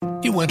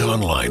You went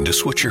online to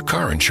switch your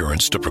car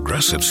insurance to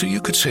Progressive so you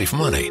could save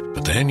money.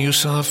 But then you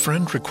saw a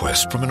friend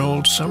request from an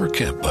old summer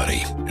camp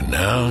buddy. And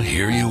now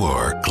here you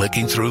are,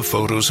 clicking through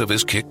photos of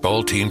his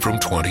kickball team from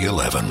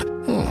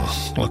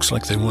 2011. Looks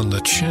like they won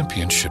the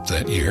championship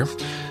that year.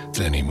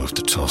 Then he moved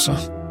to Tulsa.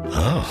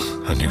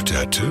 Oh, a new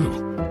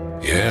tattoo.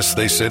 Yes,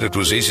 they said it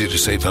was easy to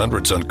save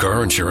hundreds on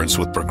car insurance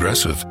with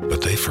Progressive,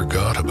 but they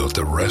forgot about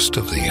the rest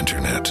of the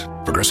internet.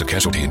 Progressive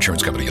Casualty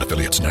Insurance Company and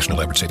Affiliates. National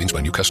average savings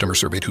by new customer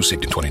surveyed who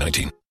saved in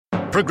 2019.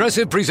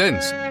 Progressive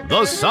presents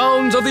The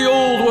Sounds of the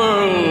Old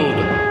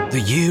World.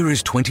 The year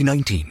is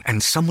 2019,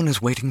 and someone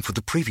is waiting for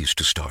the previews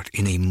to start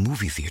in a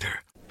movie theater.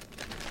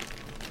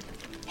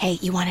 Hey,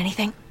 you want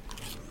anything?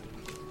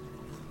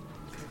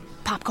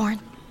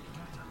 Popcorn?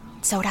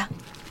 Soda?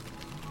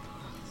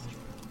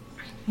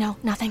 No,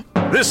 nothing?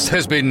 This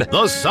has been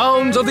The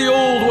Sounds of the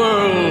Old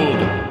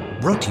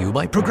World. Brought to you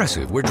by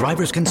Progressive, where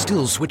drivers can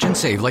still switch and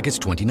save like it's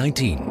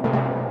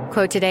 2019.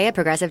 Quote today at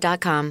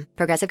Progressive.com.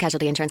 Progressive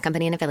Casualty Insurance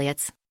Company and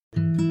Affiliates.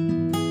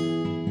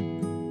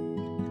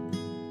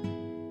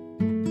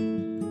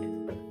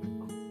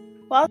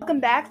 Welcome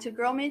back to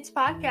Girl Mates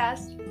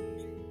Podcast.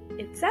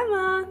 It's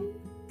Emma.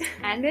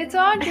 And it's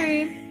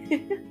Audrey.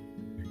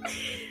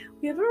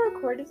 We haven't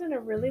recorded in a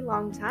really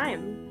long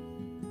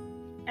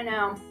time. I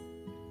know.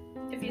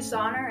 If you saw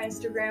on our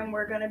Instagram,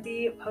 we're going to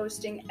be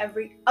posting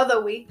every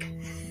other week.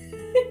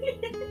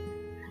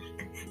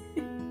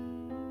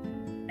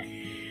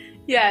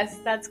 Yes,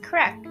 that's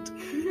correct.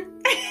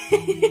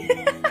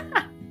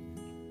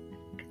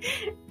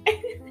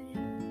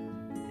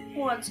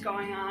 What's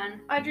going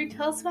on? Audrey,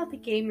 tell us about the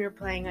game you're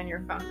playing on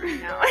your phone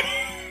right now.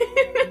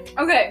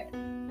 Okay.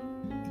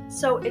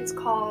 So it is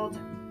called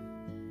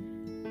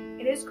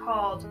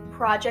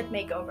Project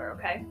Makeover,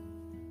 okay?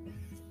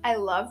 I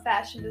love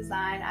fashion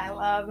design. I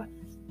love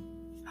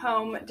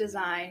home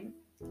design,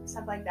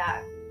 stuff like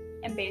that.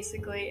 And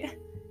basically,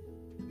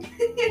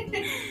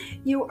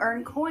 you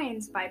earn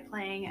coins by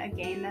playing a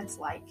game that's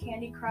like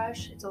Candy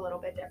Crush. It's a little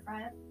bit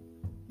different.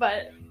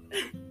 But,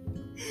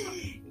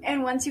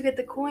 and once you get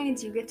the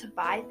coins, you get to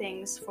buy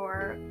things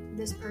for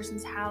this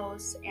person's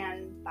house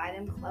and buy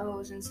them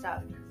clothes and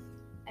stuff.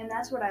 And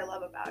that's what I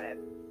love about it,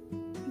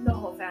 the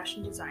whole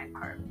fashion design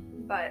part.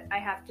 But I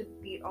have to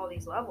beat all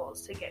these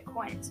levels to get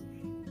coins.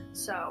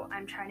 So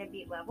I'm trying to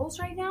beat levels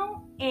right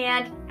now,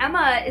 and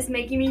Emma is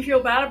making me feel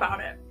bad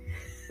about it.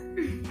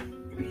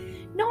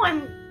 No,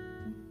 I'm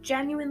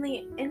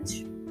genuinely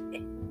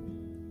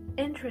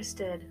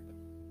interested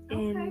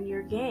in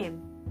your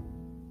game.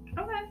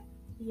 Okay.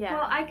 Yeah.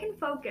 Well, I can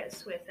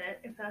focus with it,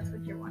 if that's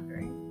what you're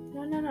wondering.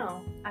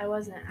 No. I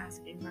wasn't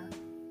asking that.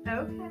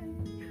 Okay.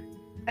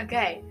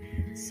 Okay.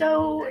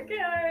 So,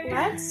 Okay.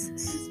 let's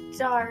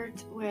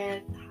start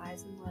with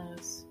highs and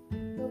lows.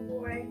 Oh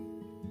boy.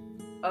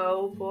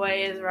 Oh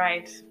boy is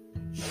right.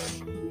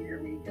 Here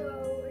we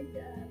go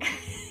again.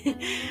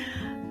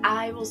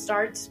 I will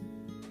start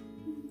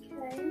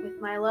Okay.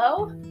 with my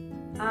low.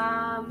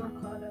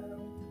 Auto.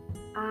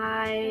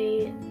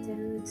 I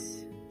didn't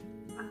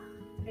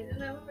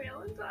have a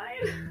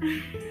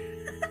Valentine.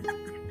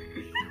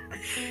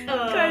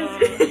 Because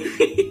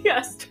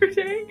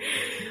yesterday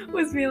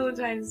was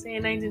Valentine's Day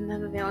and I didn't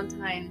have a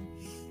Valentine.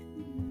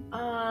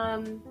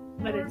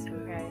 But it's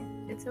okay.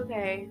 It's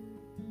okay.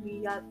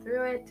 We got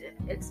through it.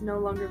 It's no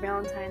longer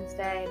Valentine's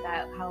Day.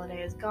 That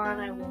holiday is gone.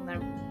 I will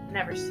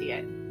never see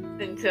it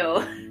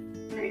until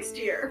Next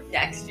year.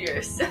 next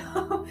year.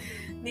 So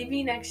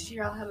maybe next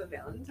year I'll have a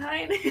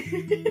Valentine.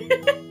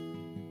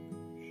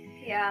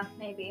 Yeah,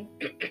 maybe.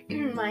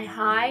 My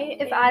high.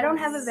 If I don't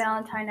have a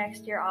Valentine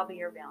next year, I'll be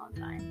your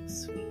Valentine.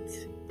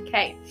 Sweet.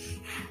 Okay.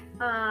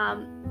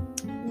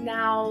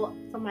 Now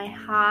for my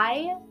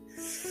high.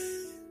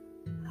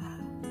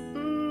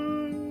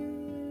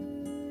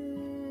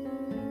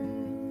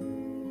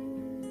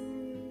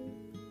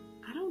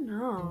 I don't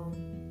know.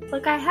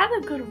 Like, I had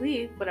a good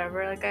week,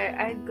 whatever. Like, I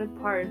had good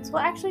parts.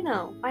 Well, actually,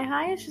 no. My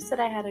high is just that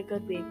I had a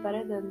good week,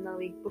 better than the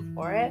week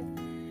before it.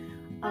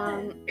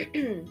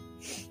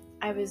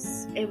 I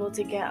was able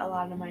to get a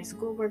lot of my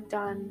schoolwork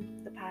done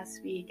the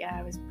past week, and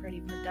I was pretty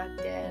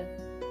productive.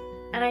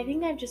 And I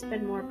think I've just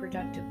been more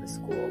productive with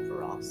school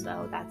overall,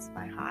 so that's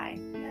my high.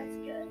 That's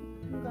good.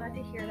 I'm glad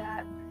to hear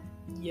that.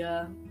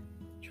 Yeah.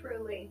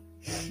 Truly.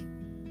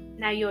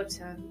 Now your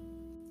turn.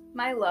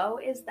 My low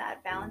is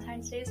that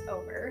Valentine's Day is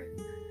over.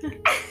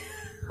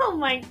 Oh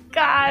my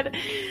god.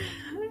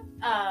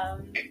 I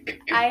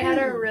had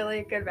a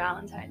really good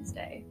Valentine's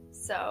Day,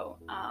 so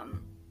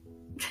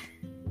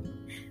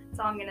that's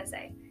all I'm gonna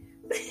say.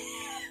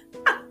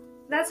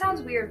 That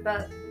sounds weird,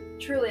 but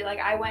truly, like,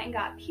 I went and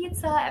got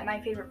pizza at my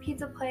favorite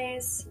pizza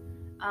place.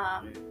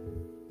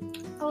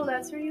 Oh,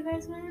 that's where you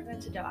guys went?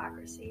 Went to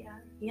Democracy, yeah.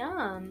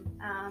 Yum.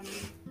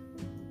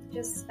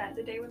 Just spent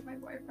the day with my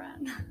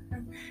boyfriend.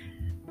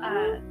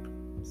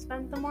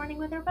 Spent the morning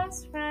with her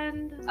best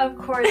friend. Of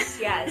course,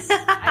 yes.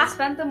 I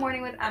spent the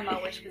morning with Emma,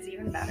 which was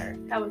even better.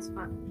 That was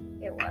fun.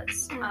 It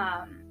was.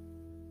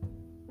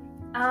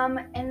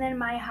 And then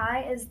my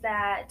high is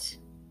that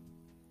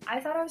I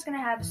thought I was going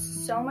to have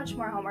so much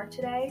more homework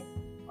today,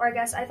 or I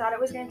guess I thought it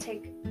was going to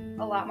take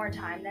a lot more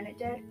time than it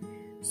did.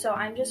 So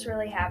I'm just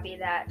really happy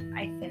that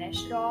I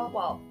finished it all.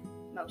 Well,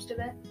 most of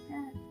it.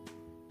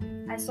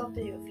 I still have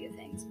to do a few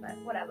things, but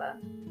whatever.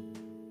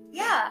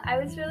 Yeah, I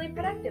was really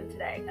productive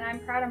today, and I'm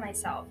proud of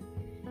myself.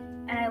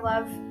 And I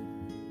love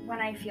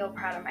when I feel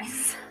proud of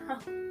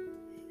myself.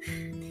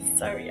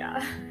 So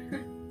yeah.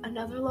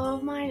 Another low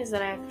of mine is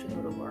that I have to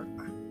go to work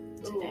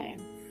today.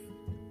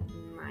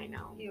 I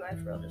know. You, I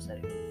for real just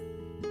said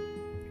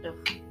it.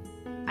 Ugh.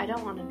 I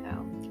don't want to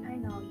go. I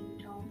know you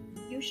don't.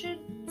 You should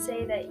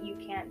say that you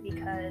can't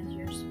because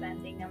you're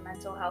spending a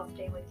mental health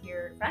day with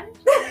your friend.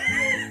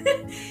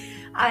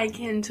 I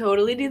can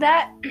totally do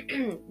that.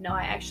 No,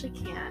 I actually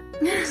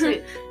can't.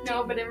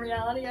 No, but in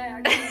reality, I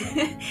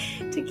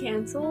actually to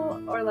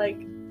cancel or like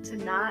to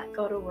not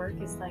go to work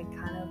is like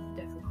kind of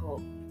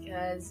difficult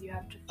because you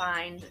have to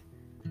find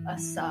a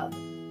sub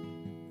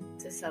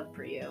to sub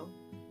for you,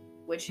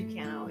 which you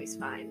can't always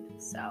find.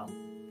 So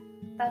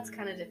that's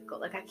kind of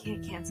difficult. Like I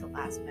can't cancel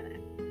last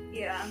minute.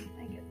 Yeah,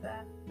 I get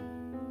that.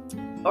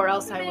 Or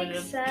else I would Makes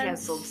have sense.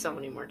 canceled so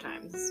many more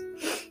times.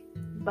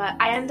 But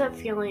I end up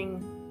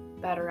feeling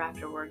better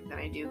after work than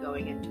I do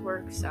going into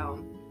work,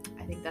 so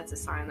I think that's a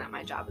sign that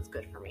my job is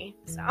good for me.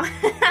 So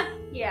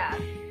Yeah.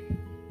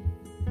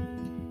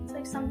 It's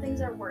like some things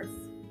are worth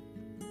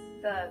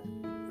the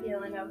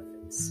feeling of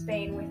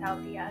Spain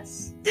without the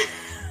S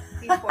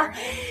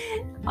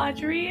beforehand.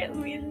 Audrey,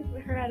 me and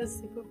her had a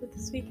sleepover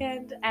this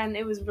weekend, and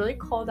it was really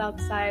cold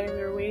outside, and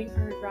we were waiting for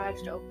her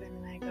garage to open,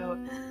 and I go,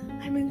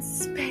 I'm in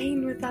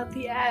Spain without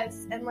the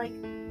S, and like,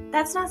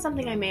 that's not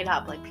something I made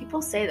up, like,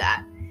 people say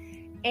that,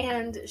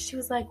 and she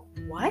was like,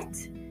 what?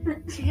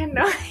 She had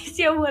no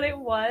idea what it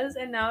was,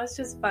 and now it's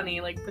just funny,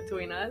 like,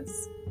 between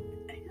us.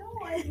 I know,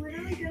 I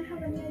literally didn't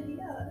have any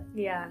idea.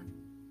 Yeah.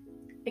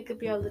 It could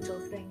be our little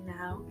thing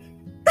now.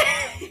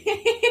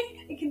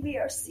 It can be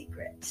our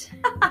secret.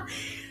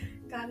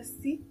 Got a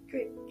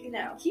secret. You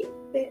know. Keep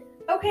it.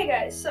 Okay,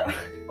 guys, so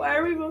Why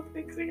are we both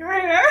fixing our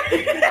hair?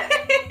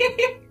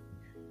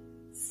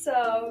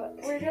 So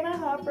we're gonna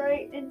hop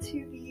right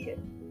into the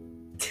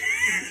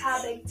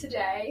topic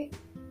today.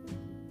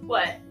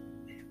 What?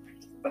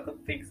 Both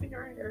fixing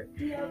our hair.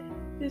 Yep.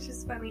 It's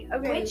just funny.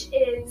 Okay. Which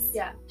is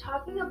Yeah.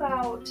 talking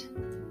about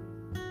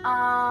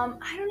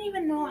I don't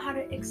even know how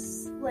to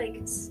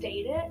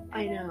state it.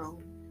 I know.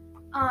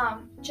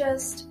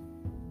 Just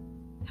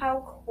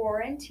how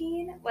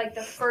quarantine, like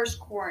the first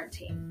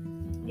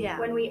quarantine, Yeah.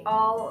 when we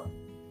all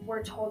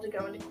were told to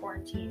go into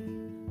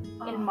quarantine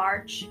in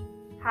March,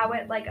 how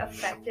it like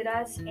affected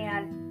us,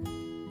 and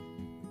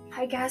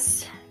I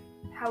guess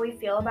how we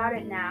feel about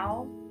it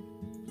now.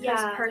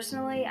 Because Yeah.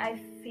 personally, I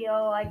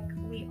feel like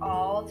we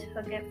all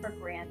took it for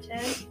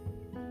granted.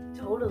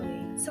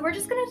 Totally. So we're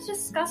just gonna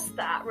discuss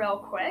that real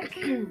quick.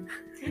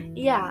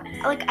 Yeah.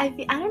 Like, I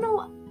don't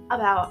know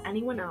about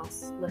anyone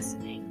else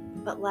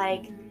listening, but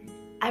like,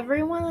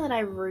 everyone that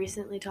I've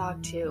recently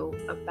talked to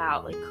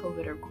about like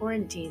COVID or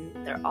quarantine,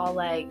 they're all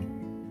like,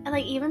 and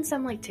like even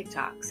some like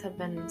TikToks have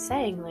been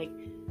saying like,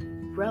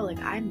 bro, like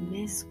I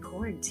miss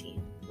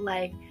quarantine.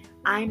 Like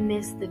I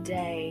miss the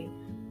day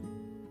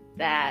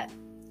that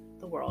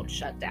the world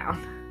shut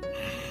down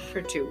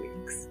for 2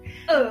 weeks.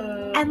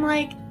 And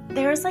like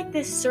there's like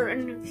this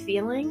certain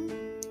feeling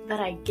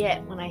that I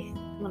get when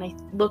I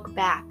look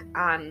back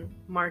on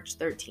March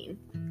 13th,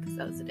 because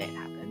that was the day it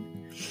happened.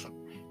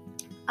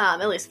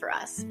 At least for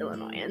us,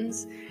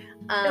 Illinoisans.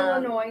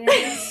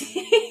 Illinoisans.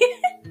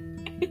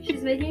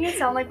 She's making it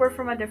sound like we're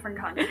from a different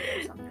country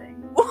or something.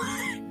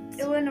 What?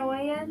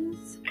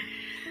 Illinoisans?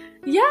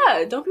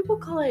 Yeah, don't people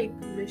call like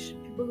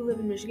people who live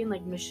in Michigan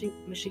like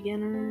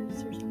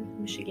Michiganders or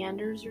something?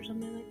 Michiganders or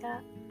something like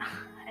that?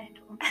 I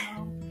don't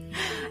know.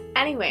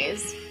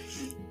 Anyways,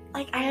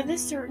 like I have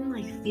this certain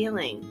like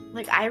feeling.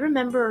 Like I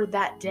remember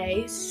that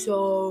day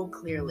so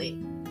clearly.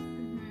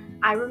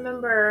 I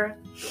remember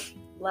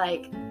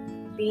like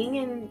being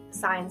in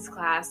science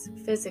class,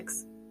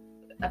 physics,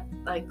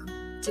 like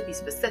to be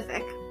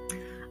specific,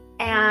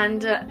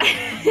 and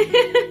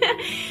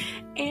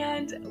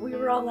and we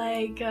were all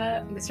like,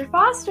 Mr.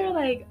 Foster,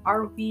 like,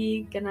 are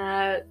we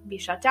gonna be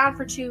shut down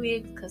for 2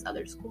 weeks because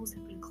other schools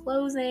have been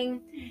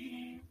closing?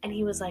 And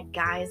he was like,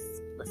 guys,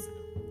 listen.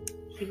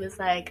 He was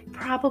like,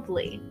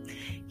 probably.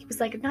 He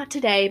was like, not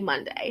today,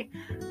 Monday.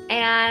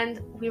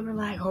 And we were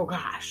like, oh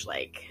gosh,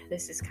 like,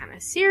 this is kind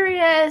of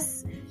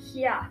serious.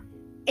 Yeah.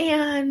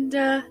 And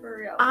For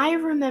real. I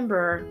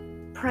remember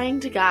praying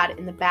to God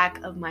in the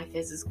back of my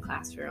physics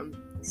classroom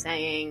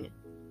saying,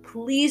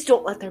 please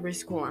don't let there be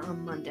school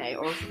on Monday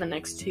or for the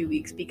next 2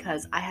 weeks,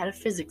 because I had a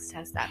physics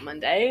test that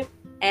Monday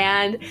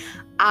and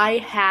I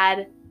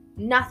had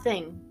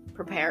nothing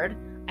prepared.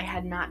 I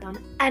had not done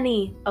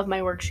any of my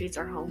worksheets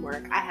or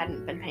homework. I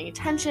hadn't been paying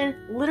attention.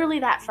 Literally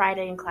that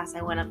Friday in class,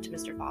 I went up to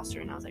Mr.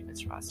 Foster and I was like,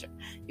 Mr. Foster,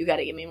 you got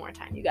to give me more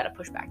time. You got to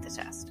push back the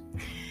test.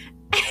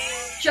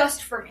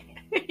 Just for me.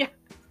 Yeah.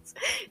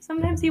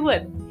 Sometimes he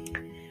would.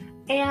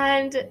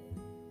 And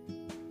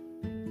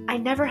I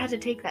never had to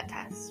take that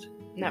test.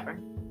 Never.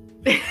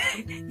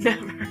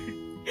 Never.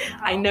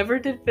 I never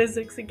did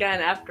physics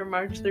again after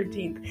March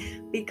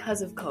 13th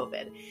because of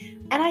COVID.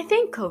 And I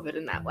thank COVID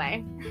in that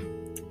way.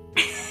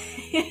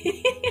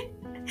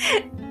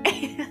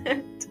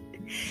 And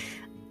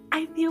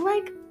I feel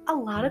like a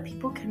lot of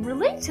people can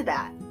relate to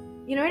that.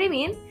 You know what I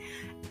mean?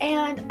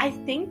 And I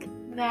think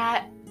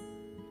that,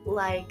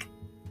 like,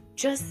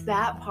 just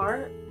that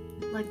part,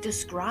 like,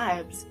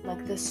 describes,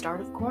 like, the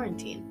start of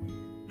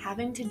quarantine.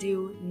 Having to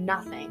do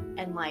nothing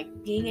and,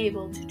 like, being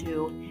able to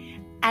do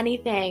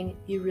anything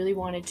you really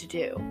wanted to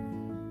do.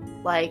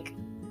 Like,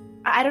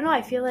 I don't know,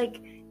 I feel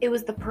like it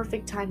was the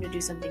perfect time to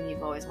do something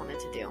you've always wanted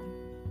to do.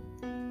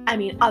 I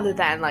mean, other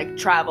than, like,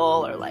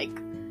 travel or, like,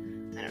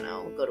 I don't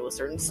know, go to a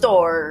certain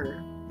store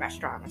or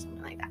restaurant or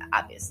something like that.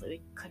 Obviously,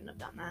 we couldn't have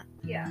done that.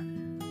 Yeah.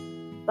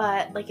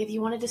 But, like, if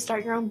you wanted to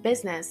start your own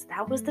business,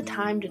 that was the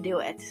time to do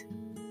it.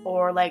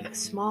 Or, like, a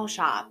small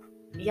shop.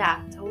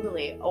 Yeah,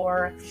 totally.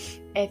 Or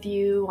if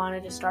you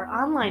wanted to start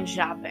online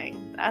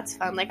shopping, that's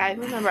fun. Like, I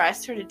remember I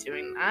started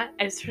doing that.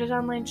 I started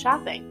online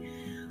shopping.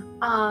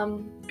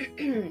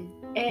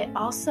 It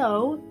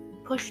also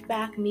pushed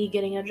back me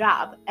getting a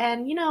job.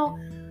 And, you know,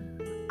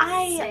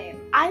 I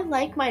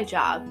like my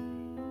job,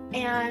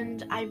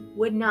 and I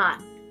would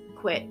not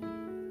quit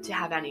to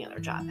have any other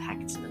job.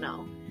 Heck to the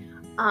no.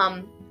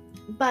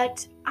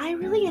 But I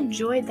really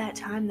enjoyed that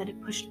time that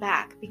it pushed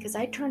back, because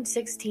I turned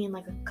 16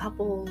 like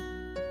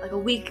a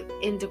week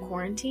into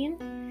quarantine,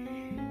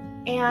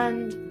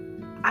 and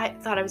I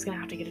thought I was going to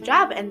have to get a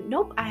job, and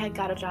nope, I had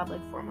got a job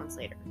like 4 months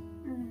later.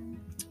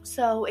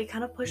 So it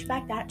kind of pushed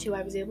back that too.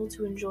 I was able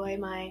to enjoy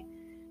my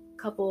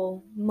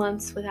couple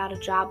months without a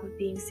job of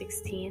being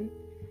 16.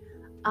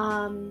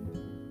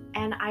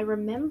 And I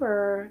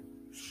remember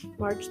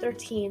March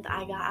 13th,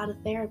 I got out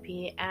of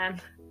therapy, and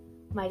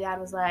my dad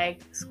was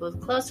like, school's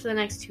closed for the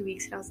next 2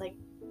 weeks. And I was like,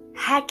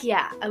 heck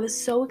yeah. I was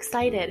so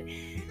excited.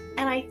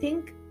 And I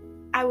think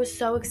I was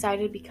so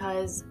excited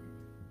because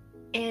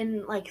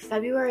in like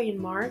February and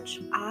March,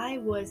 I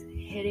was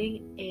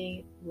hitting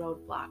a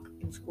roadblock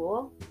in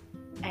school,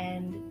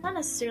 and not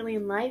necessarily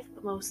in life,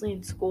 but mostly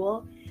in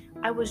school.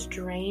 I was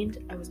drained.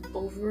 I was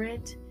over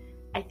it.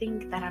 I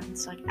think that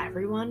happens to like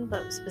everyone,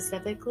 but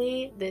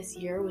specifically this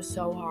year was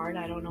so hard.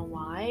 I don't know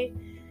why.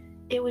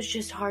 It was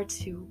just hard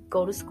to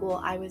go to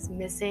school. I was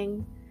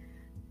missing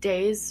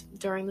days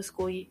during the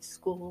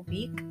school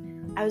week.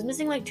 I was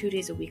missing like 2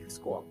 days a week of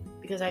school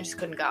because I just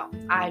couldn't go.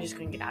 I just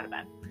couldn't get out of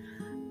bed.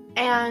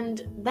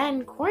 And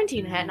then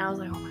quarantine hit, and I was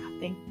like, oh my God,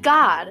 thank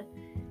God.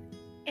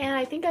 And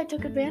I think I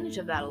took advantage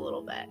of that a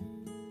little bit.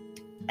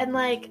 And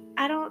like,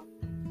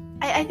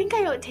 I think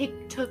I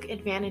took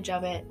advantage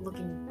of it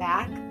looking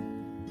back,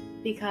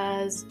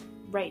 because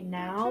right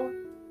now,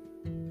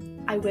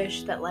 I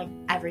wish that like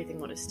everything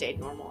would have stayed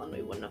normal and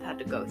we wouldn't have had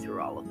to go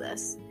through all of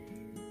this.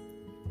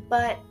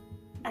 But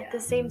at the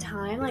same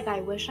time, like, I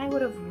wish I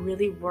would have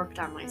really worked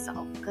on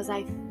myself, because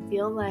I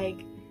feel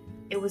like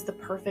it was the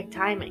perfect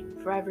timing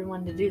for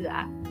everyone to do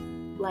that.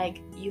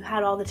 Like, you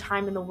had all the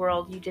time in the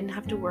world. You didn't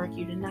have to work.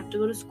 You didn't have to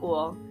go to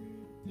school.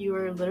 You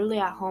were literally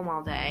at home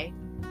all day.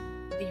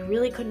 You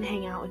really couldn't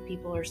hang out with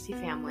people or see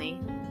family.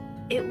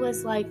 It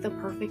was like the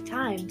perfect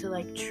time to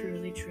like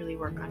truly, truly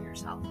work on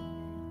yourself.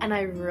 And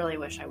I really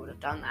wish I would have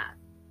done that.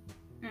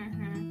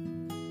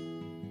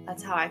 Mm-hmm.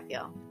 That's how I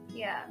feel.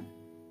 Yeah.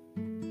 I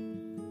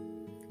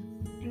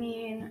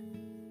mean,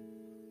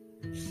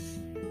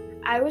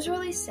 I was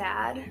really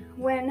sad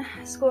when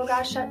school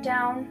got shut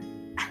down.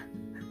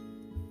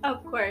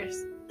 Of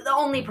course. The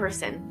only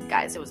person,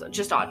 guys, it was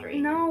just Audrey.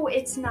 No,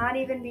 it's not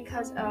even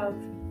because of,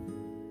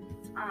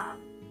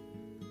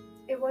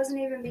 it wasn't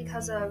even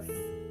because of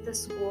the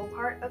school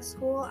part of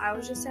school. I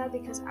was just sad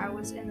because I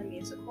was in the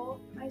musical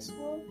in my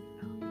school.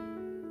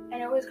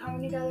 And it was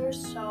coming together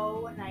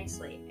so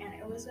nicely. And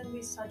it was going to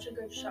be such a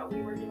good show.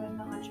 We were doing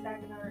The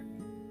Hunchback of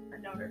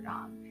Notre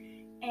Dame.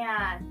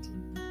 And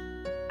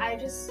I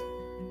just,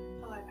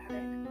 I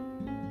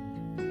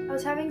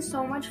was having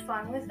so much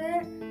fun with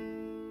it.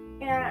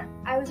 And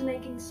I was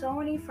making so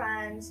many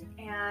friends.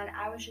 And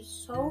I was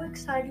just so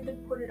excited to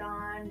put it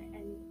on.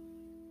 And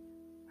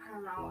I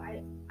don't know,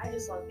 I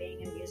just love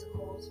being in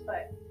musicals.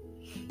 But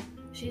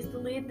she's the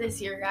lead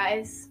this year,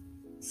 guys.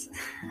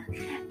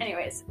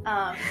 Anyways,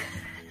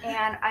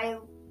 and I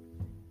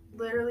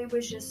literally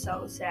was just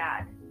so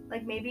sad.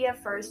 Like, maybe at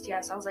first,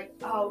 yes, I was like,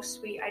 oh,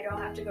 sweet, I don't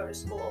have to go to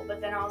school.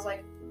 But then I was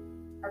like,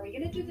 are we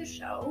going to do the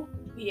show?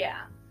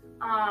 Yeah.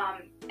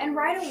 And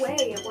right away,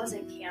 it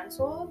wasn't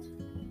canceled.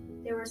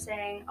 They were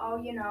saying,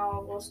 oh, you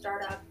know, we'll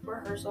start up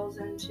rehearsals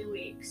in 2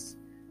 weeks,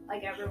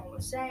 like everyone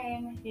was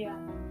saying. Yeah.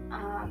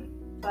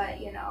 But,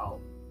 you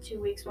know,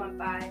 2 weeks went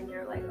by, and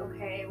you're like,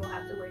 okay, we'll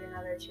have to wait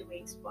another 2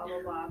 weeks, blah,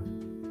 blah, blah.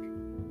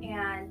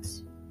 And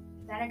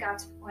then it got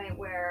to the point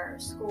where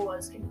school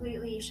was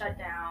completely shut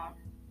down,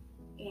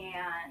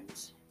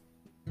 and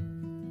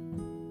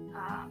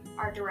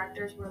our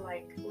directors were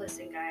like,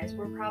 listen, guys,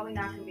 we're probably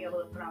not going to be able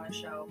to put on the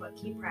show, but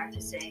keep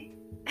practicing.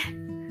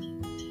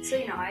 So,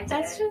 you know, I did.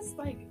 That's just,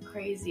 like,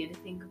 crazy to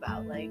think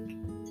about. Like,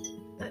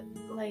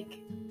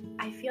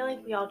 I feel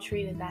like we all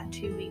treated that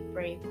 2 week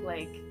break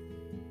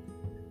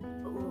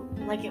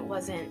like it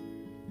wasn't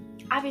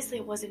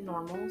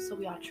normal, so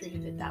we all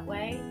treated it that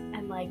way.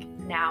 And like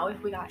now,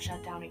 if we got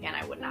shut down again,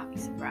 I would not be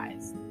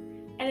surprised.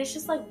 And it's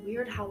just like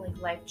weird how like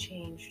life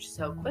changed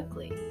so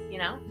quickly, you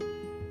know?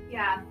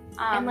 Yeah.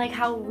 And like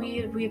how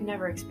we've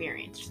never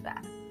experienced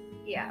that.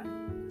 Yeah.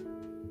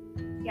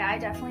 Yeah, I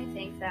definitely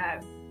think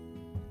that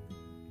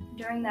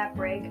during that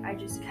break, I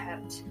just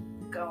kept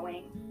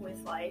going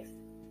with life.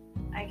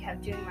 I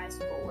kept doing my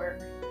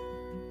schoolwork.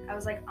 I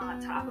was like on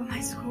top of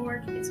my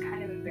schoolwork. It's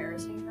kind of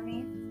embarrassing for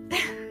me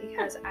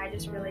because I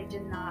just really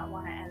did not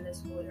want to end the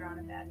school year on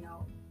a bad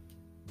note.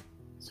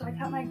 So I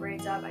kept my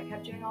grades up. I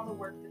kept doing all the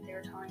work that they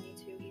were telling me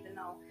to, even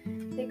though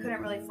they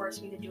couldn't really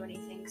force me to do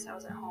anything because I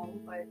was at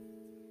home. But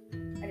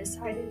I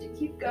decided to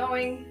keep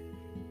going,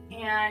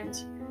 and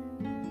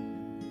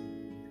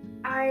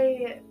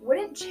I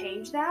wouldn't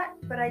change that,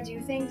 but I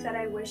do think that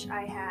I wish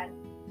I had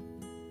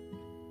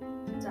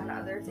done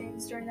other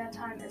things during that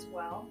time as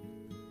well.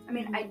 I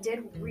mean, I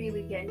did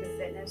really get into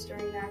fitness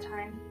during that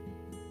time,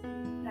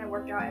 and I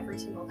worked out every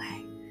single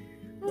day,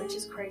 which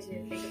is crazy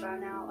to think about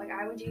now. Like,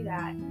 I would do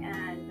that,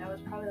 and that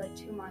was probably like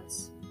 2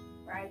 months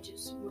where I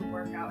just would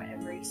work out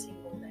every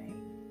single day,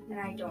 and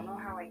I don't know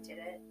how I did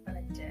it, but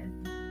I did,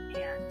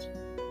 and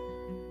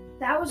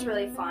that was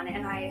really fun,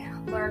 and I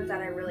learned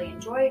that I really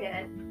enjoyed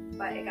it,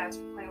 but it got to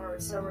the point where it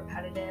was so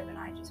repetitive, and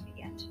I just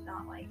began to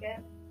not like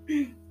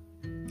it.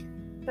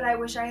 But I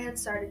wish I had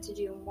started to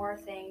do more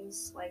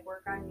things, like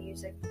work on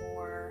music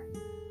more,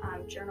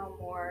 journal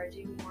more,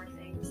 do more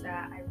things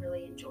that I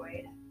really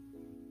enjoyed,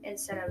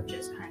 instead of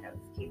just kind of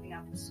keeping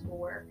up with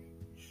schoolwork.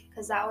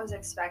 Because that was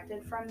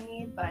expected from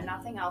me, but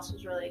nothing else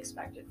was really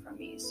expected from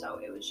me, so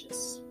it was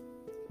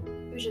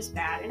just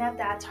bad. And at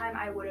that time,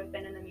 I would have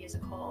been in the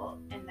musical,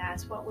 and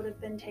that's what would have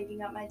been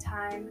taking up my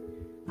time.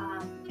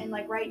 And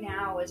like right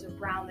now is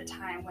around the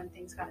time when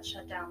things got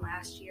shut down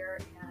last year,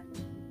 and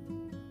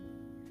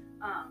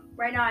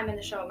right now I'm in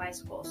the show at my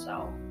school,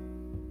 so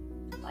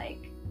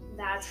like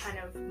that's kind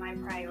of my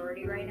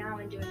priority right now,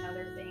 and doing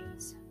other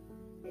things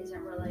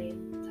isn't really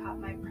top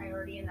my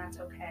priority, and that's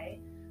okay.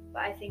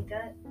 But I think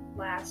that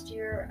last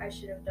year I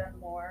should have done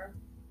more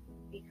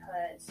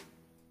because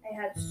I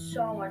had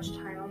so much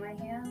time on my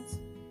hands,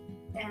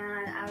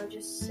 and I would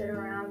just sit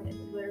around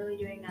literally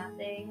doing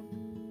nothing.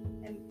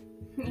 And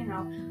you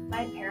know,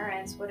 my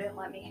parents wouldn't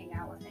let me hang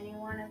out with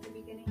anyone at the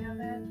beginning of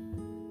it,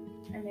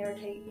 and they were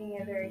taking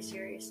it very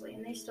seriously,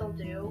 and they still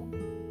do.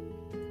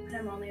 And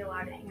I'm only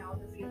allowed to hang out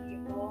with a few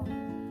people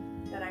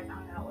that I've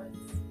hung out with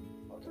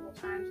multiple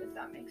times, if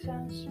that makes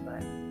sense.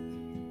 But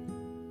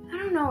I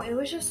don't know, it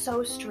was just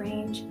so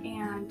strange,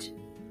 and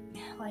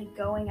like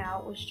going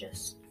out was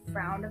just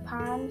frowned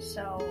upon.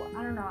 So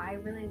I don't know, I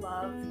really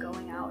love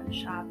going out and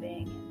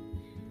shopping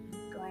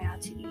and going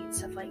out to eat,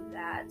 stuff like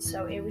that.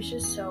 So it was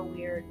just so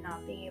weird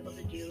not being able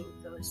to do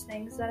those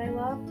things that I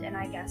loved, and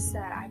I guess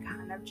that I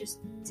kind of just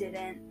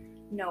didn't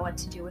know what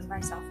to do with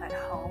myself at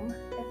home,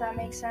 if that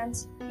makes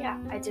sense. Yeah,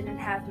 I didn't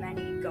have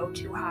many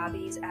go-to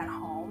hobbies at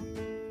home,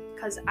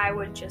 because I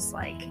would just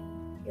like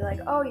be like,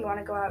 oh, you want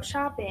to go out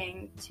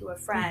shopping, to a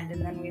friend,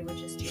 and then we would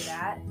just do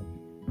that.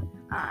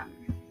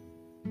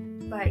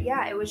 But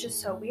yeah, it was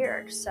just so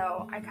weird,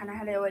 so I kind of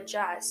had to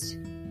adjust,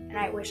 and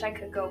I wish I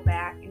could go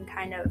back and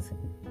kind of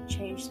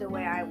change the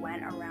way I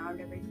went around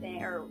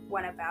everything, or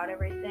went about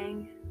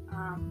everything.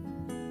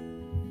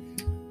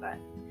 But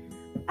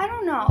I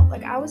don't know,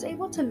 like I was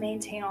able to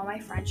maintain all my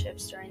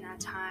friendships during that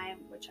time,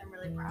 which I'm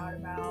really proud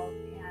about,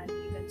 and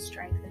even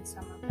strengthen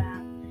some of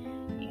them.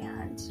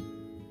 And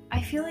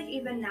I feel like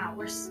even now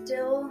we're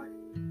still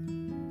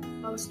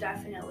most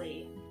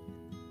definitely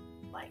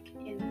like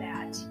in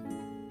that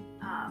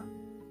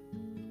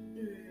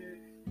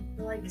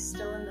we're like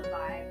still in the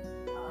vibe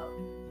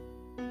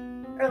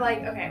of, or like,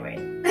 okay, wait.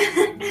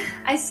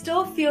 I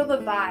still feel the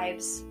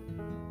vibes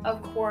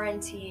of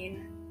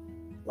quarantine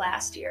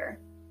last year,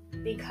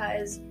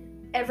 because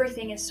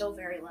everything is still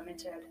very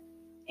limited,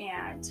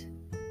 and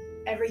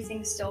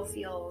everything still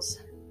feels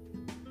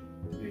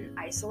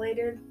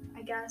isolated,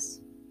 I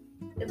guess.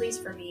 At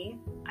least for me,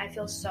 I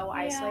feel so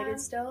isolated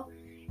still,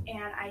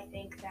 and I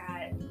think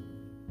that,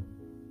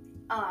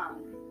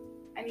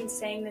 I mean,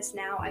 saying this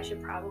now, I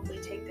should probably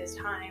take this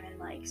time and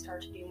like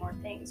start to do more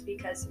things,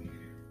 because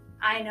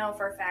I know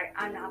for a fact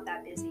I'm not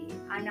that busy.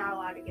 I'm not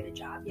allowed to get a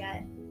job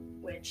yet,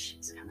 which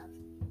is kind of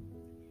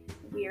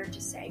weird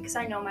to say, because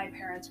I know my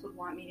parents would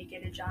want me to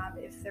get a job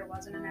if there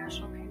wasn't a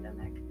national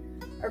pandemic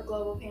or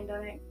global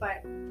pandemic,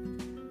 but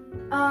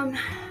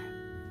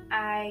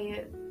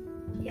I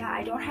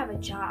don't have a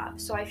job,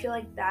 so I feel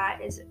like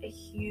that is a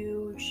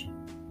huge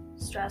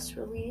stress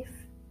relief,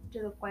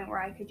 to the point where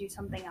I could do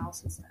something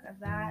else instead of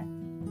that,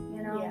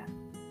 you know? Yeah.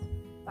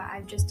 But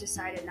I've just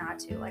decided not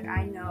to. Like,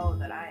 I know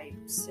that I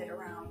sit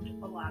around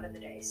a lot of the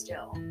day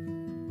still,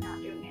 not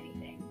doing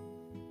anything.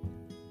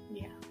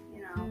 Yeah.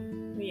 You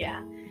know?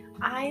 Yeah.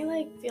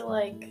 I feel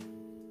like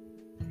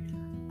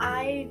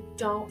I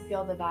don't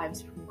feel the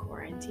vibes from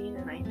quarantine,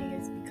 and I think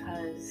it's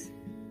because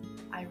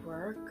I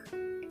work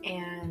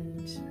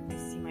and I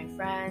see my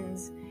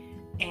friends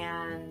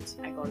and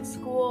I go to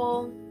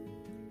school,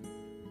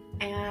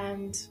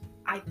 And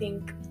I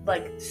think,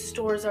 like,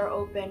 stores are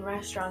open,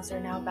 restaurants are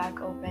now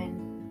back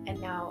open, and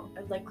now,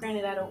 like,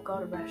 granted, I don't go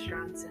to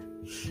restaurants,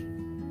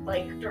 and,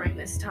 like, during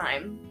this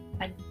time,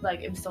 I,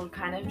 like, am still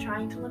kind of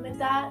trying to limit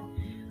that,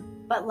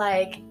 but,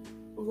 like,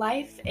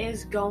 life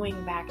is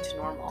going back to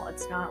normal.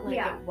 It's not like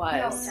it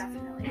was. No,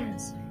 definitely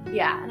is.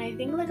 Yeah, and I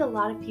think, like, a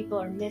lot of people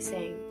are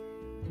missing,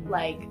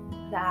 like,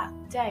 that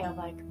day of,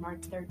 like,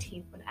 March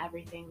 13th when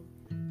everything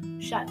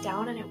shut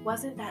down and it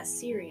wasn't that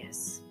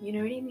serious. You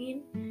know what I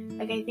mean?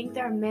 Like, I think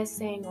they're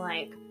missing,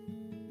 like,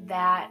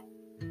 that,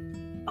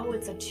 oh,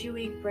 it's a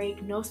 2-week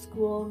break, no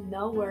school,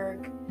 no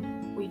work,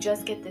 we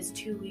just get this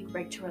 2-week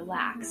break to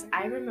relax.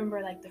 I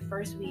remember, like, the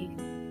first week,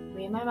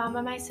 me and my mom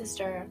and my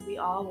sister, we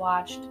all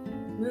watched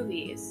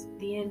movies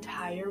the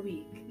entire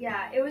week.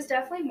 Yeah, it was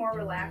definitely more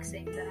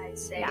relaxing than I'd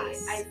say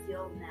Yes. I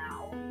feel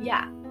now.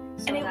 Yeah.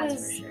 So And it that's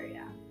was- for sure,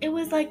 yeah. It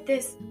was like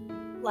this,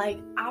 like,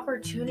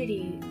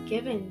 opportunity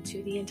given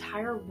to the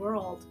entire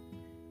world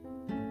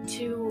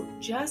to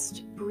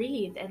just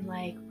breathe and,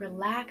 like,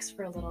 relax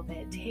for a little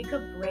bit, take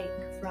a break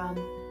from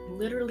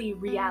literally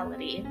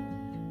reality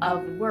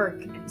of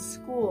work and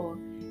school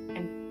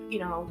and, you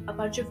know, a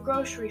bunch of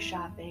grocery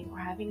shopping or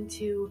having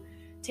to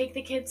take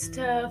the kids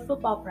to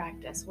football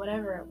practice,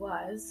 whatever it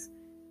was.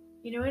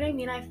 You know what I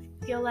mean? I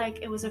feel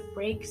like it was a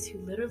break to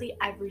literally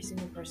every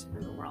single person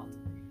in the world.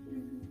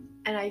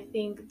 And I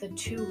think the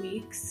 2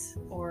 weeks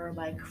or,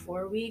 like,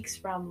 4 weeks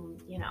from,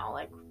 you know,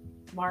 like,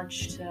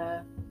 March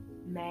to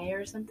May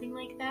or something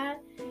like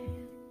that,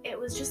 it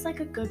was just,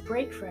 like, a good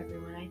break for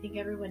everyone. I think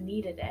everyone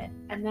needed it.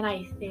 And then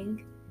I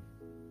think,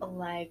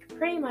 like,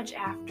 pretty much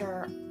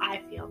after,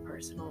 I feel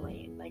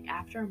personally, like,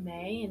 after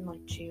May and,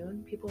 like,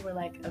 June, people were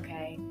like,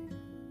 okay,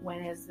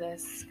 when is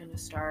this gonna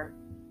start,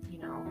 you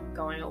know,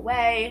 going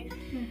away?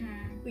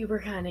 We were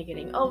kind of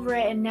getting over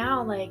it. And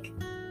now, like,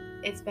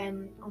 it's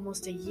been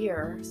almost a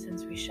year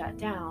since we shut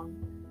down.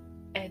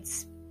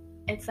 It's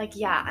like,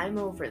 yeah, I'm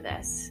over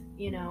this,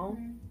 you know?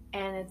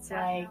 And it's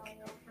Definitely like,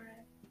 over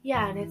it.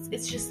 yeah, and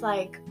it's just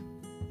like,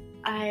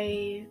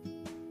 I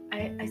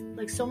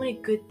like, so many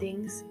good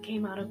things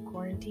came out of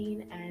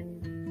quarantine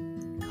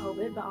and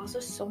COVID, but also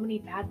so many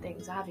bad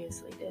things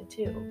obviously did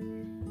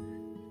too.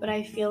 But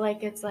I feel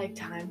like it's, like,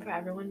 time for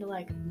everyone to,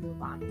 like,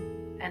 move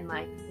on and,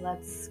 like,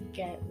 let's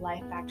get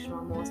life back to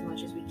normal as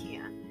much as we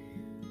can,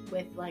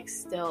 with, like,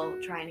 still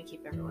trying to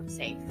keep everyone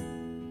safe.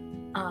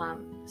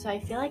 So I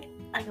feel like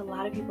a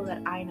lot of people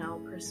that I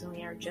know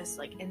personally are just,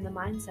 like, in the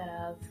mindset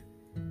of,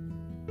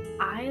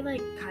 I,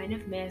 like, kind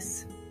of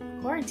miss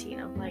quarantine,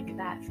 of, like,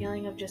 that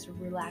feeling of just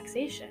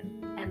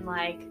relaxation and,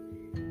 like,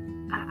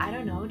 I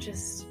don't know,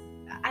 just,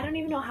 I don't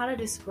even know how to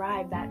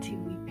describe that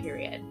 2-week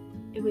period.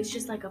 It was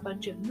just, like, a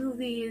bunch of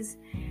movies,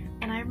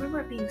 and I remember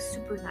it being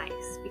super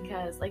nice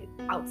because, like,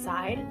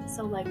 outside,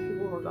 so, like,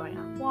 people were going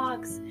on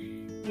walks,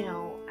 you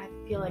know, I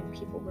feel like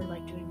people were,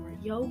 like, doing more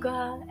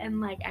yoga and,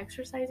 like,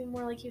 exercising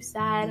more, like you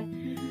said,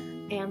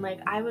 and, like,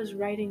 I was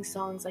writing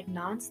songs, like,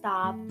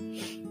 nonstop.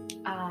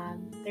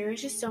 There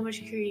was just so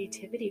much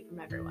creativity from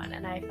everyone,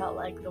 and I felt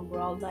like the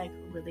world, like,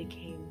 really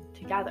came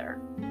together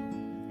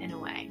in a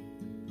way.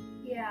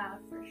 Yeah,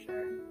 for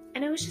sure.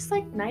 And it was just,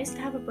 like, nice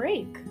to have a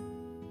break.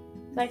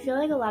 So I feel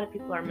like a lot of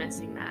people are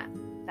missing that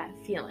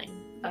feeling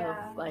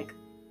Yeah. of, like,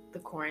 the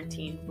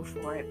quarantine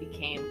before it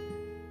became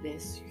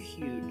this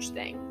huge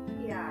thing.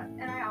 Yeah,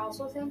 and I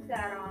also think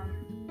that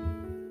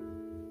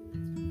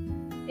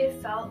it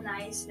felt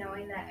nice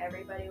knowing that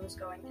everybody was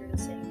going through the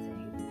same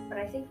thing. But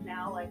I think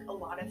now, like, a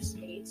lot of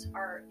states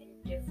are in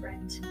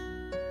different,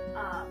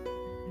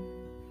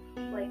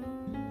 like,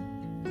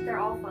 they're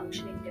all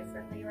functioning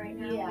differently right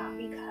now. Yeah.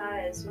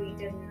 Because we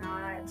did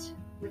not,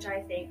 which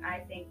I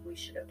think we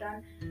should have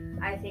done.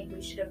 I think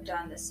we should have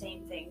done the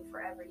same thing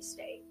for every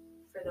state,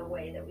 for the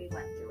way that we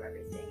went through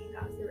everything and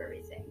got through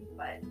everything.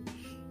 But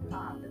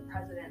the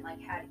president,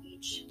 like, had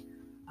each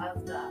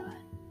of the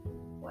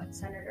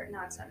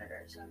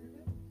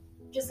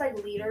just, like,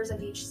 leaders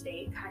of each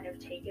state kind of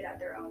take it at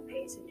their own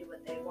pace and do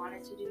what they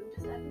wanted to do.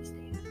 Does every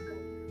state have a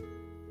governor?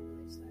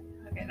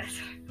 Okay, that's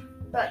fine.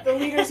 But the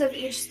leaders of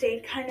each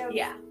state kind of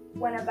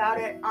went about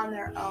it on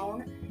their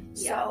own.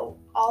 So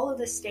all of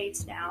the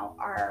states now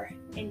are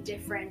in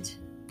different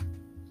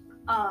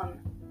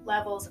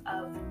levels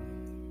of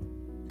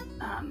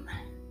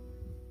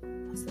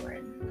what's the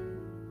word?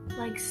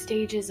 Like,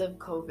 stages of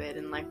COVID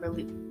and, like,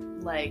 really,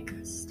 like,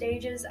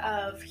 Stages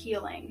of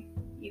healing,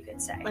 you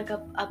could say. like,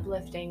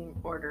 uplifting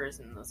orders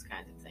and those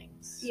kinds of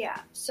things.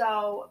 Yeah,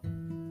 so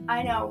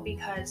I know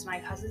because my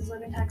cousins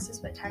live in Texas,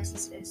 but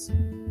Texas is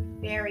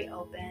very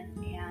open,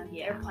 and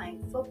they're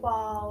playing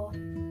football,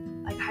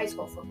 like high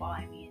school football,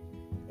 I mean.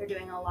 They're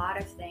doing a lot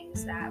of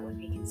things that would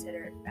be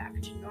considered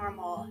back to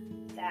normal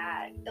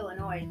that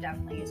Illinois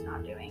definitely is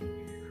not doing.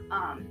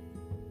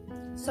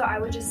 So I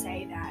would just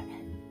say that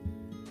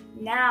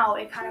now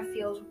it kind of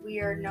feels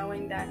weird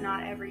knowing that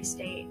not every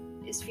state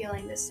is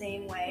feeling the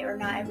same way, or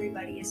not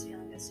everybody is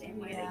feeling the same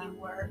way that you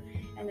were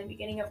in the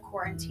beginning of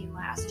quarantine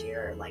last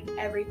year. Like,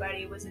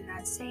 everybody was in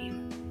that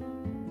same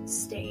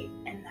state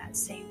and that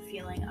same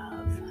feeling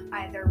of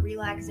either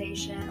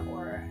relaxation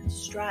or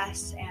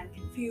stress and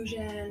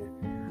confusion,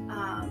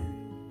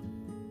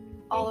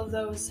 all of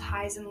those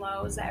highs and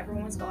lows that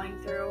everyone was going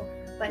through.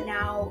 But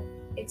now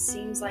it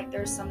seems like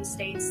there's some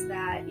states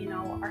that,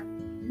 are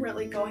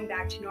really going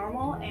back to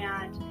normal,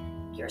 and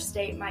your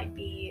state might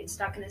be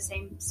stuck in the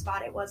same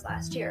spot it was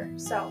last year.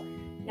 So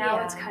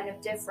now it's kind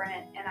of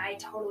different, and I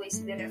totally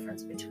see the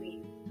difference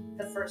between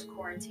the first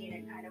quarantine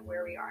and kind of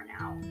where we are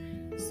now.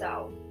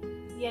 So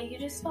yeah, you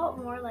just felt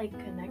more like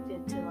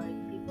connected to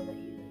like people that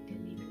you like,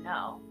 didn't even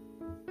know,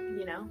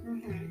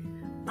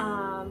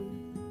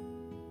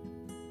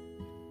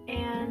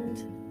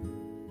 and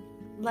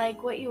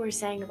like what you were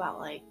saying about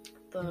like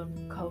the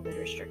COVID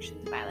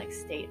restrictions by like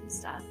state and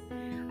stuff,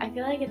 I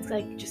feel like it's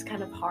like just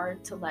kind of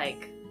hard to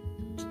like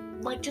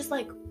just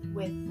like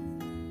with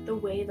the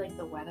way like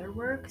the weather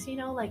works,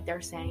 like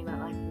they're saying that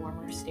like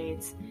warmer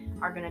states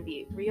are going to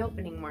be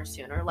reopening more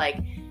soon, or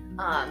like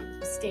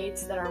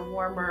states that are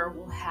warmer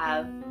will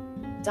have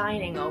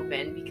dining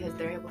open because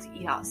they're able to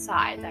eat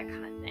outside, that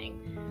kind of thing,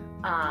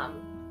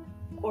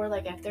 or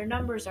like if their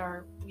numbers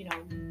are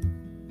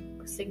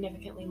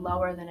significantly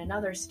lower than in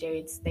other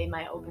states, they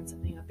might open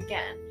something up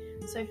again.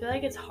 So I feel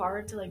like it's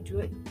hard to like do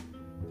it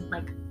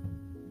like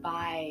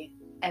by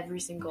every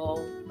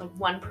single like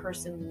one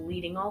person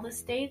leading all the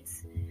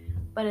states,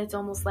 but it's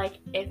almost like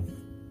if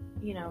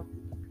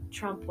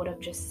Trump would have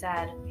just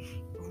said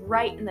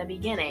right in the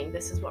beginning,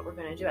 this is what we're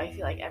going to do, I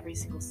feel like every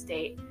single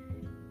state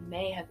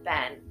may have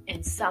been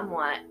in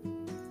somewhat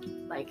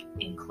like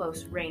in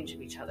close range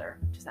of each other.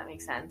 Does that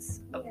make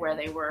sense? Of where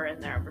they were in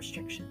their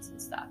restrictions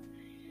and stuff.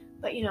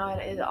 But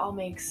it all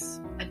makes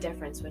a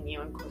difference when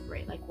you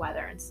incorporate like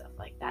weather and stuff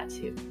like that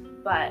too.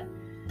 But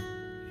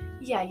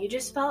yeah, you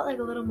just felt like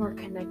a little more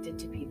connected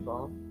to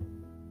people.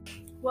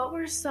 What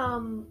were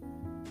some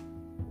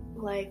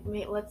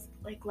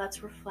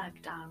let's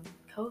reflect on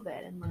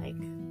COVID and like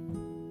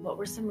what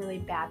were some really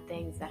bad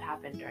things that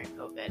happened during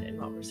COVID and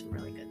what were some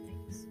really good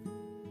things?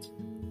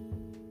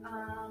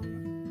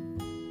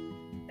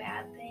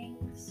 Bad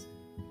things.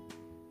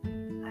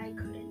 I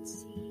couldn't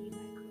see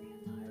my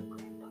grandma or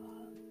grandpa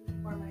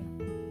or my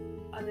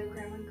other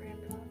grandma and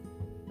grandpa.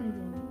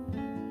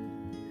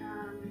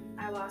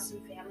 I lost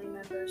some family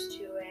members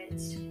to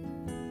it.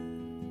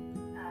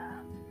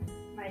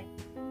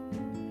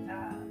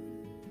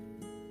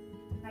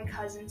 My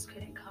cousins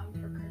couldn't come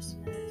for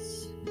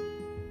Christmas.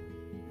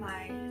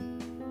 My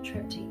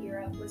trip to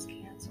Europe was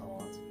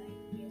canceled.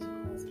 My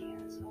musical was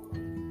canceled.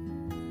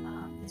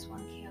 This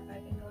one camp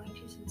I've been going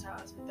to since I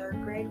was in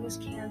 3rd grade was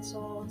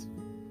canceled.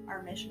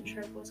 Our mission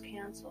trip was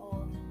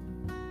canceled.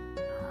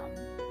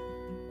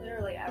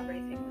 Literally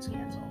everything was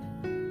canceled.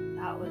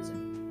 That was a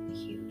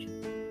huge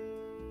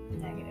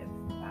negative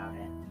about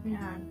it.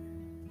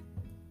 And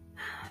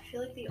I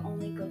feel like the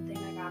only good thing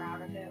I got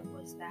out of it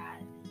was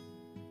that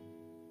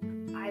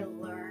I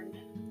learned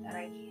that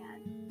I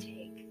can't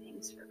take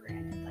things for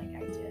granted like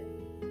I did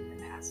in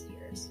the past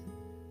years.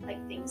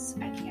 Like things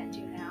I can't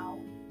do now,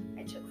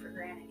 I took for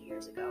granted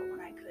years ago when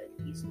I could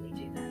easily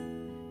do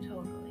them.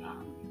 Totally.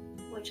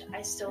 Which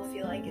I still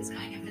feel like is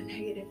kind of a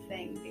negative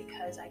thing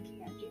because I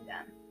can't do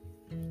them.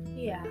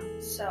 Yeah.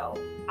 So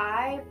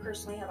I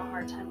personally have a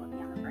hard time looking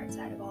on the bright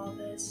side of all of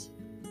this.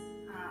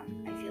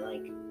 I feel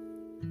like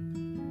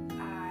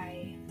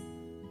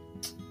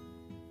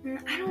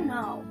I don't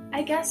know.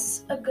 I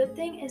guess a good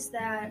thing is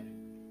that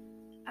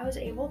I was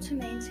able to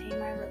maintain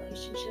my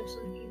relationships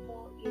with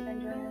people even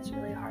during this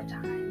really hard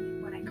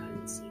time when I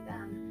couldn't see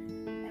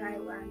them. And I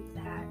learned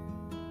that,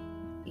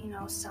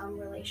 some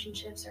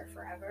relationships are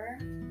forever.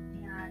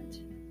 And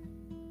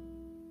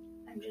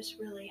I'm just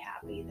really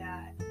happy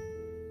that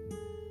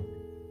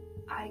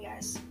I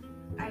guess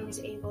I was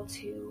able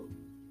to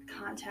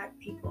contact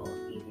people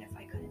even if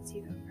I couldn't see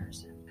them in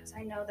person. Because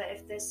I know that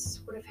if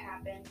this would have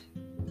happened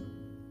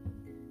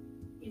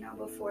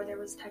before there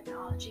was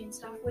technology and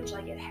stuff, which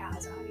like it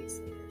has,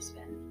 obviously there's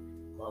been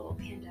global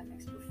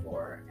pandemics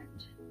before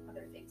and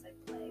other things like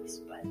plagues,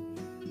 but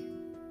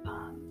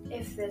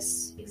if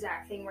this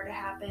exact thing were to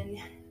happen,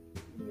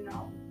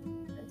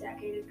 a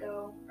decade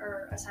ago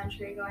or a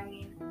century ago,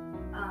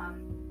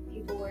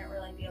 people wouldn't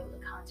really be able to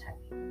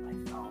contact people by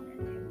phone and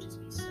it would just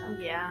be stuff.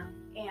 Yeah.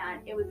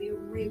 And it would be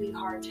really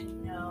hard to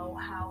know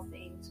how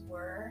things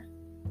were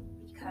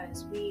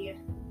because we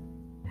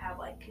have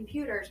like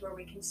computers where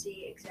we can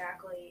see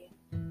exactly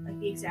like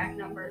the exact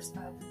numbers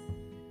of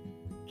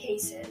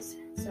cases,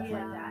 stuff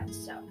like that.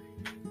 So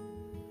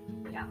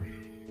yeah.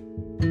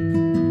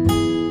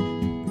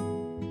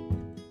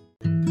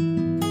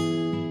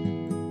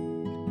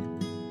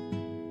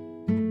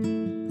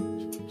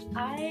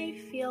 I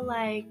feel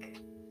like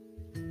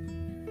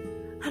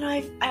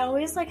I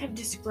always like have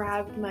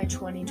described my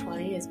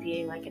 2020 as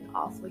being like an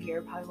awful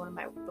year, probably one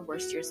of the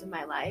worst years of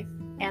my life.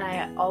 And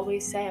I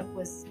always say it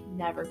was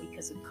never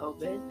because of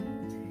COVID.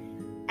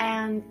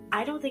 And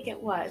I don't think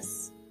it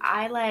was.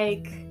 I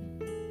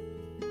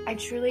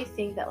truly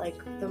think that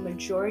like the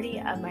majority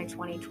of my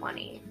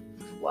 2020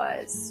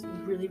 was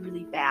really,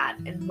 really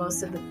bad. And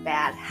most of the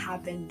bad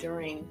happened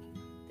during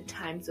the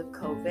times of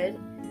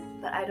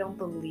COVID, but I don't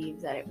believe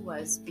that it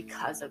was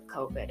because of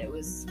COVID. It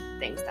was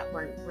things that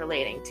weren't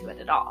relating to it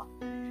at all.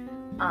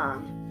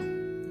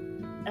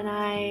 And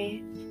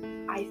I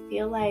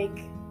feel like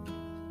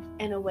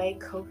in a way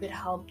COVID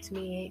helped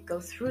me go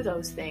through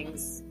those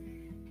things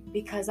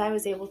because I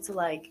was able to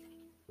like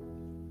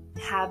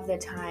have the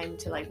time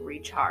to like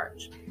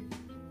recharge.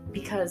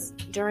 Because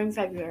during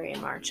February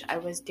and March, I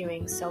was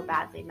doing so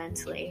badly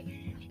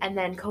mentally. And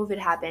then COVID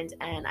happened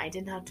and I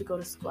didn't have to go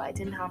to school. I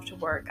didn't have to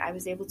work. I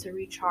was able to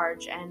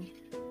recharge and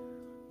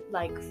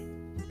like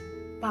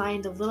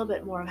find a little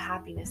bit more of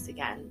happiness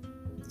again.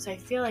 So I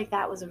feel like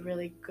that was a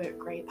really good,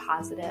 great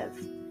positive.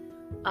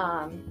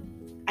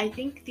 I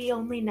think the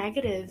only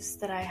negatives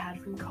that I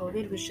had from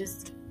COVID was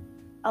just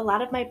a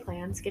lot of my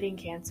plans getting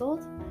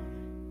canceled.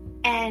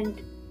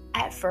 And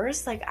at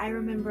first, like, I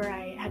remember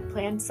I had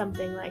planned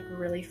something like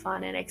really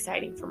fun and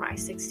exciting for my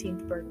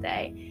 16th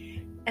birthday.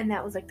 And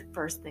that was like the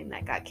first thing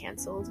that got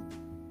canceled.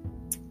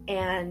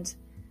 And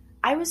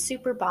I was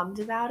super bummed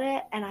about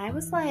it. And I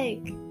was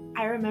like,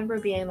 I remember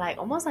being like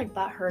almost like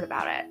butthurt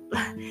about it.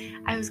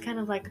 I was kind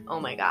of like, oh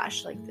my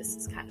gosh, like this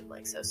is kind of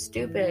like so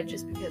stupid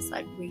just because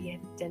like we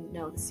didn't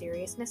know the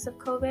seriousness of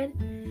COVID.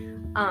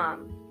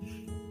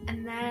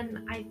 And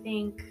then I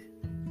think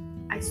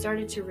I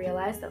started to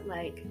realize that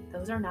like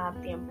those are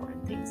not the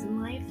important things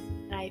in life.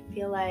 And I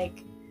feel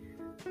like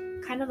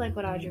kind of like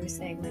what Audrey was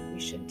saying, like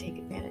we should take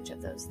advantage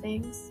of those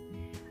things.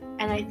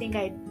 And I think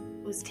I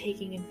was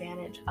taking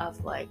advantage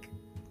of like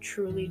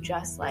truly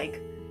just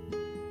like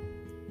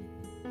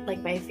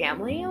my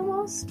family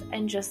almost,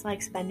 and just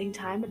like spending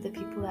time with the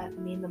people that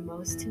mean the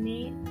most to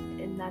me.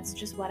 And that's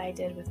just what I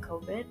did with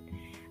COVID.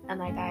 And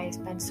like I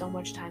spent so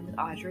much time with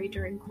Audrey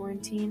during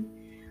quarantine,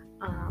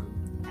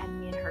 and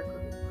me and her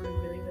grew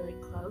really, really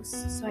close.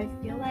 So I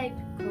feel like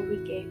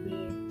COVID gave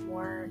me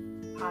more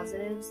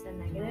positives than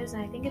negatives,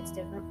 and I think it's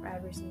different for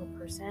every single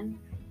person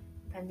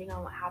depending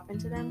on what happened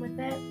to them with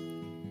it.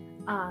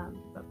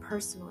 But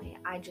personally,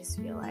 I just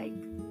feel like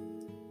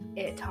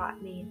it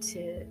taught me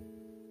to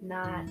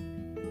not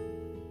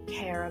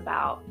care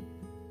about,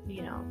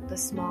 you know, the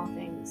small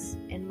things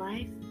in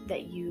life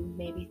that you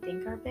maybe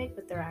think are big,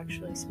 but they're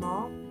actually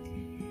small.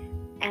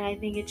 And I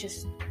think it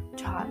just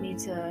taught me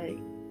to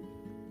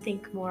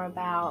think more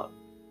about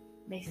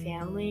my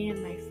family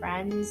and my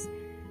friends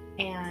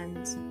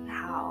and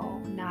how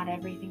not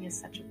everything is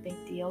such a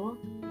big deal,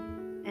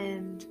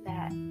 and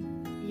that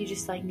you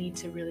just like need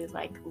to really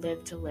like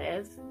live to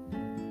live,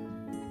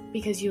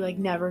 because you like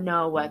never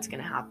know what's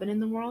gonna happen in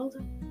the world.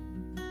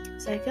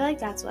 So I feel like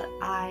that's what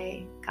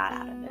I got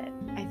out of it.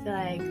 I feel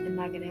like the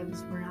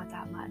negatives were not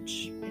that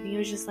much. I think it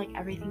was just like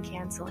everything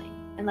canceling.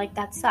 And like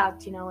that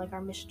sucked, you know, like our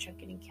mission trip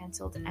getting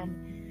canceled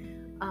and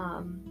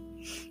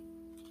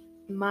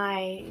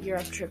my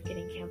Europe trip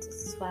getting canceled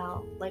as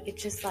well. Like it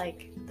just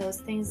like those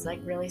things like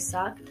really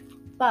sucked.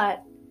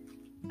 But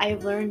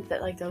I've learned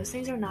that like those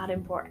things are not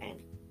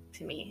important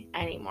to me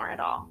anymore at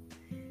all.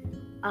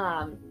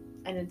 And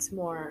it's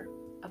more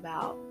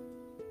about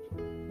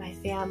my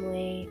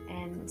family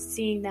and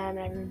seeing them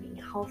and everyone being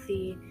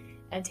healthy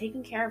and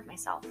taking care of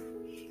myself.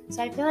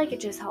 So I feel like it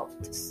just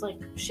helped just like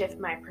shift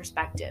my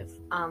perspective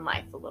on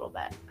life a little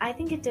bit. I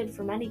think it did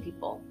for many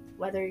people,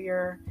 whether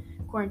your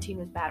quarantine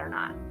was bad or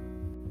not.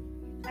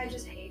 I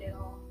just hate it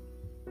all.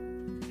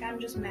 I'm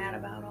just mad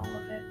about all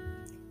of it.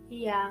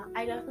 Yeah,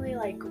 I definitely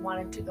like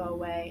wanted to go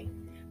away.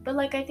 But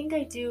like I think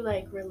I do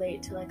like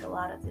relate to like a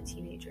lot of the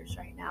teenagers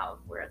right now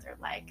where they're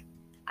like,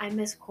 I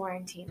miss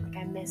quarantine, like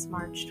I miss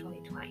March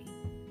 2020.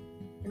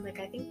 And like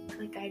I think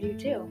like I do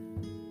too.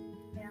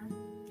 Yeah.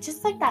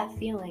 Just like that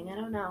feeling, I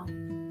don't know.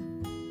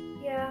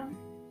 Yeah.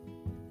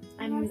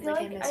 I feel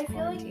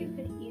like you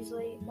could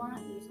easily, well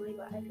not easily,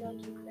 but I feel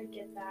like you could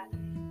get that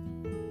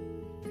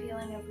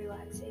feeling of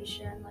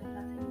relaxation, like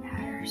nothing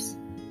matters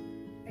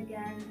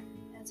again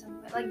at some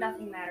point. Like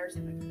nothing matters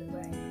in a good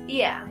way.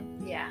 Yeah.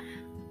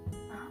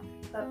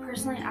 But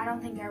personally, I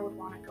don't think I would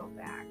want to go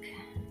back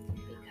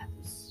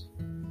because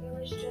it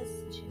was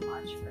just too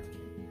much for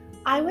me.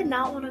 I would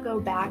not want to go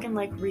back and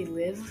like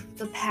relive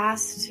the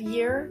past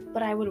year,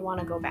 but I would want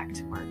to go back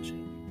to March.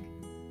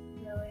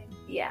 Really?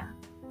 Yeah.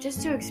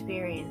 Just to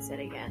experience it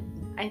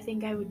again. I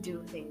think I would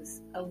do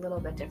things a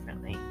little bit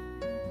differently.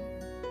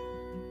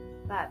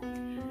 But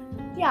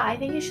yeah, I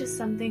think it's just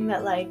something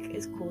that like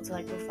is cool to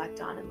like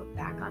reflect on and look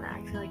back on it.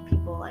 I feel like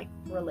people like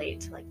relate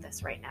to like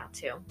this right now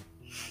too.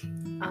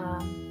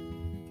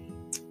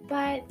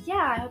 But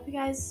yeah, I hope you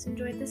guys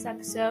enjoyed this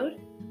episode.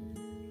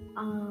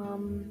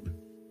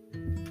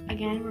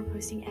 Again, we're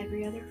posting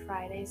every other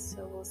Friday,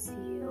 so we'll see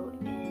you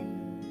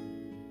in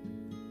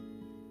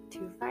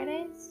 2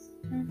 Fridays.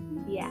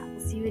 Mm-hmm. Yeah, we'll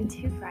see you in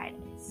 2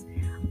 Fridays.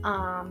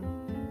 I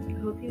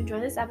hope you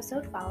enjoyed this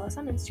episode. Follow us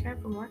on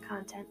Instagram for more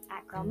content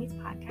at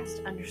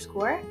girlmeetspodcast_.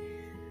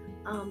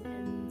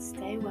 And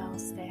stay well,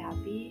 stay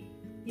happy.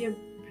 You're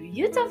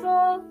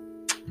beautiful.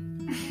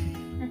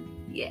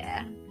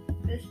 Yeah.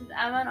 This is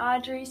Emma and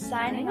Audrey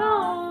signing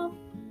off.